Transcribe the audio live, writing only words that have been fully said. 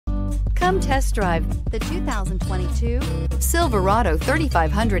Come test drive the 2022 Silverado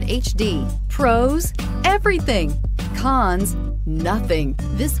 3500 HD. Pros, everything. Cons, nothing.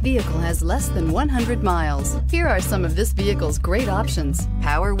 This vehicle has less than 100 miles. Here are some of this vehicle's great options: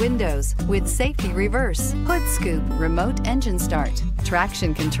 power windows with safety reverse, hood scoop, remote engine start,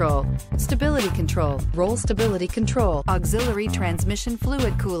 traction control, stability control, roll stability control, auxiliary transmission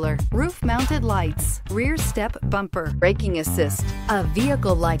fluid cooler, roof mounted lights, rear step bumper, braking assist. A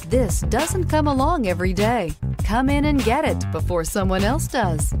vehicle like this doesn't come along every day. Come in and get it before someone else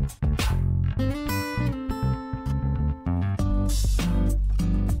does.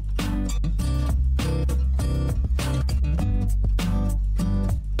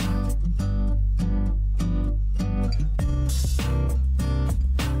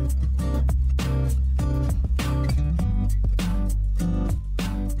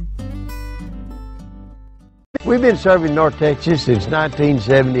 We've been serving North Texas since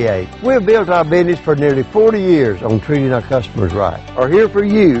 1978. We've built our business for nearly 40 years on treating our customers right. Are here for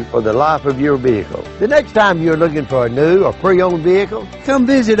you for the life of your vehicle. The next time you're looking for a new or pre-owned vehicle, come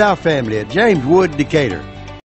visit our family at James Wood Decatur.